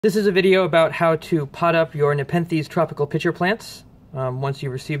This is a video about how to pot up your Nepenthes tropical pitcher plants once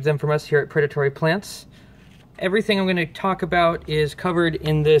you receive them from us here at Predatory Plants. Everything I'm going to talk about is covered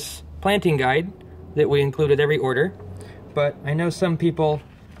in this planting guide that we include with every order, but I know some people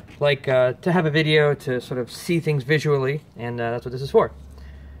like to have a video to sort of see things visually, and that's what this is for.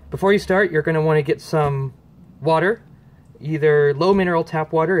 Before you start, you're going to want to get some water, either low mineral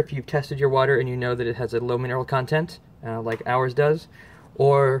tap water if you've tested your water and you know that it has a low mineral content, like ours does,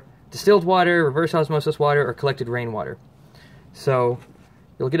 or distilled water, reverse osmosis water, or collected rainwater. So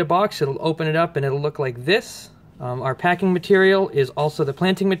you'll get a box, it'll open it up, and it'll look like this. Our packing material is also the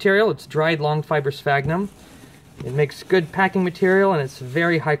planting material. It's dried long fiber sphagnum. It makes good packing material, and it's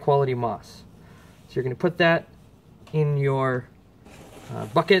very high quality moss. So you're going to put that in your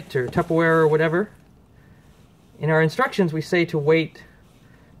bucket or Tupperware or whatever. In our instructions, we say to wait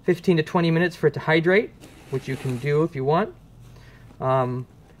 15 to 20 minutes for it to hydrate, which you can do if you want.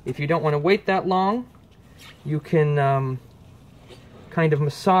 If you don't want to wait that long, you can kind of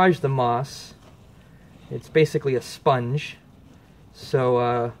massage the moss. It's basically a sponge.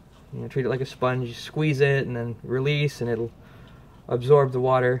 So treat it like a sponge. You squeeze it and then release, and it'll absorb the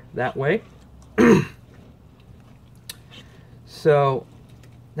water that way. So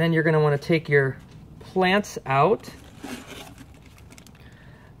then you're going to want to take your plants out.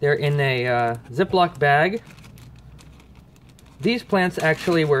 They're in a Ziploc bag. These plants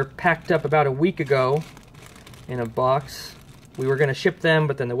actually were packed up about a week ago in a box. We were going to ship them,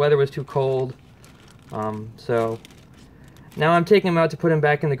 but then the weather was too cold. So now I'm taking them out to put them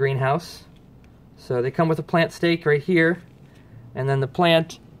back in the greenhouse. So they come with a plant stake right here, and then the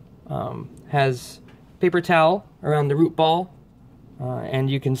plant has paper towel around the root ball, and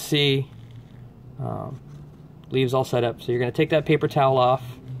you can see leaves all set up. So you're going to take that paper towel off,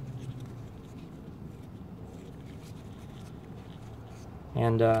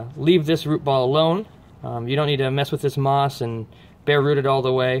 and leave this root ball alone. You don't need to mess with this moss and bare root it all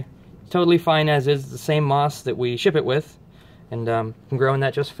the way. It's totally fine as is, the same moss that we ship it with, and can grow in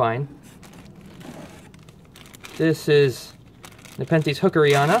that just fine. This is Nepenthes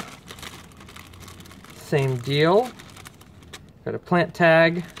hookeriana. Same deal. Got a plant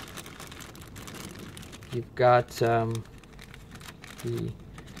tag. You've got the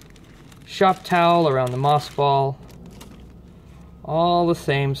shop towel around the moss ball. All the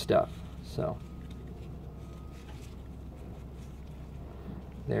same stuff. So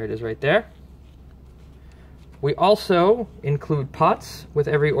there it is right there. We also include pots with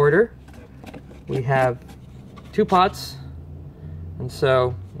every order. We have 2 pots, and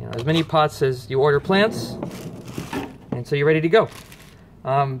so as many pots as you order plants, and so you're ready to go.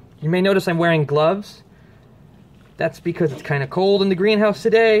 You may notice I'm wearing gloves. That's because it's kind of cold in the greenhouse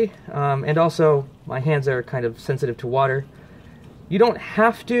today, and also my hands are kind of sensitive to water. You don't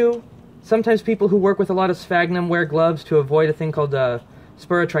have to. Sometimes people who work with a lot of sphagnum wear gloves to avoid a thing called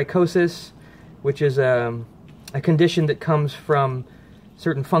sporotrichosis, which is a condition that comes from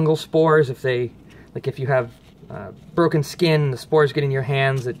certain fungal spores. If you have broken skin, the spores get in your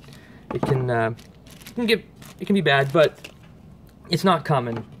hands. It can be bad, but it's not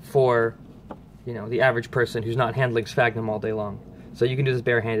common for the average person who's not handling sphagnum all day long. So you can do this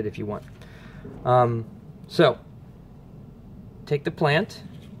barehanded if you want. So take the plant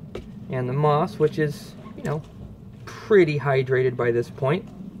and the moss, which is pretty hydrated by this point,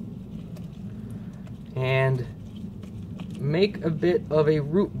 and make a bit of a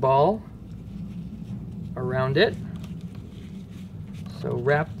root ball around it. So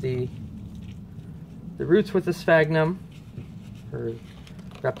wrap the roots with the sphagnum, or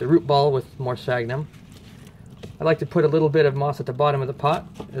wrap the root ball with more sphagnum. I like to put a little bit of moss at the bottom of the pot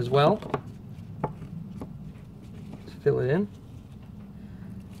as well. Let's fill it in,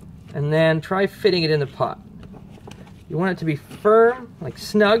 and then try fitting it in the pot. You want it to be firm, like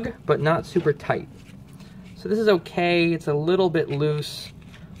snug, but not super tight. So this is okay. It's a little bit loose.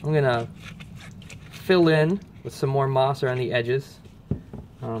 I'm going to fill in with some more moss around the edges.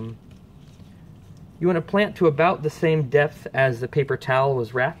 You want to plant to about the same depth as the paper towel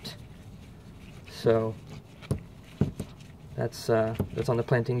was wrapped. So that's on the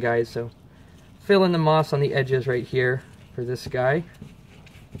planting guide. So fill in the moss on the edges right here for this guy.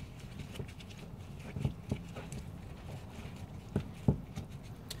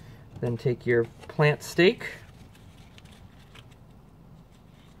 Then take your plant stake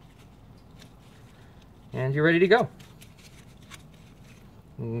and you're ready to go.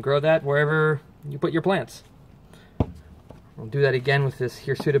 You can grow that wherever you put your plants. We'll do that again with this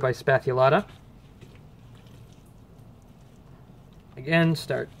Hirsuta spathulata. Again,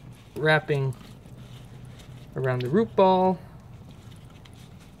 start wrapping around the root ball.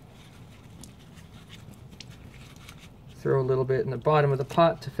 throw a little bit in the bottom of the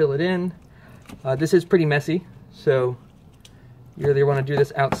pot to fill it in. This is pretty messy, so you either want to do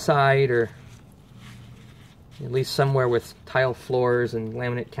this outside or at least somewhere with tile floors and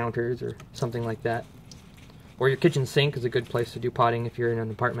laminate counters or something like that. Or your kitchen sink is a good place to do potting if you're in an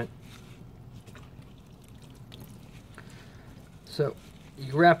apartment. So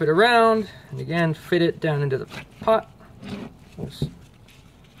you wrap it around and again fit it down into the pot. Just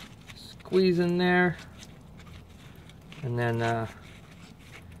squeeze in there and then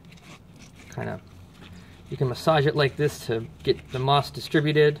kind of you can massage it like this to get the moss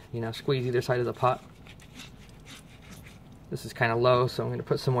distributed. You know, squeeze either side of the pot. This is kind of low, so I'm going to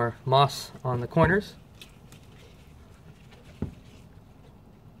put some more moss on the corners.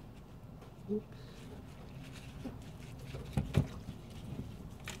 Oops.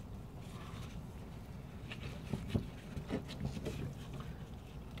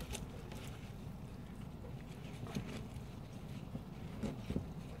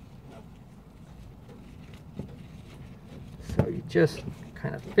 So you just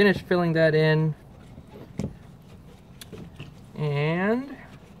kind of finish filling that in. And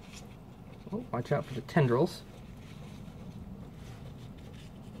oh, watch out for the tendrils.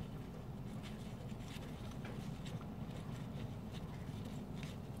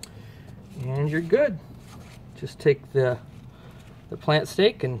 And you're good. Just take the plant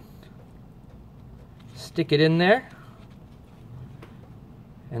stake and stick it in there.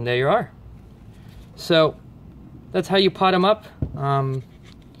 And there you are. So that's how you pot them up.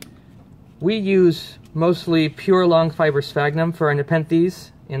 We use mostly pure long fiber sphagnum for our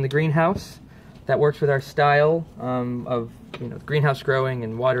Nepenthes in the greenhouse. That works with our style of greenhouse growing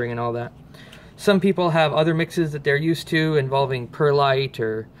and watering and all that. Some people have other mixes that they're used to involving perlite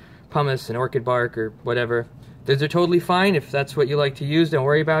or pumice and orchid bark or whatever. Those are totally fine if that's what you like to use. Don't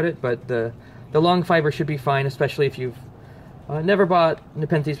worry about it. But the long fiber should be fine, especially if you've never bought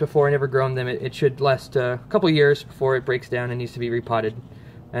Nepenthes before, never grown them. It should last a couple years before it breaks down and needs to be repotted.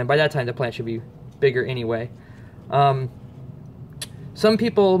 And by that time, the plant should be bigger anyway. Some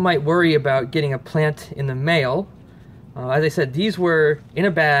people might worry about getting a plant in the mail. As I said, these were in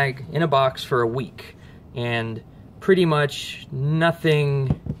a bag, in a box for a week. And pretty much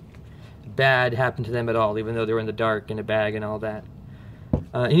nothing bad happened to them at all, even though they were in the dark, in a bag and all that.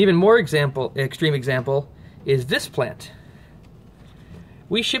 An even more extreme example is this plant.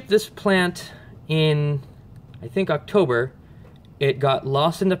 We shipped this plant in, I think, October. It got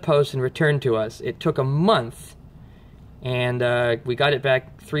lost in the post and returned to us. It took a month, and we got it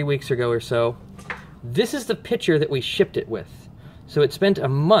back 3 weeks ago or so. This is the pitcher that we shipped it with. So it spent a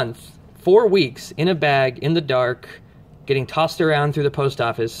month, 4 weeks, in a bag, in the dark, getting tossed around through the post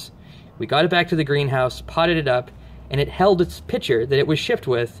office. We got it back to the greenhouse, potted it up, and it held its pitcher that it was shipped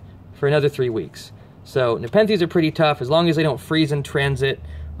with for another 3 weeks. So Nepenthes are pretty tough as long as they don't freeze in transit,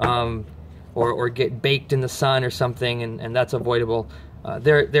 or get baked in the sun or something, and that's avoidable.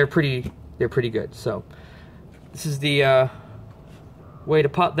 They're pretty good. So this is the way to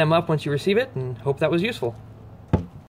pot them up once you receive it, and hope that was useful.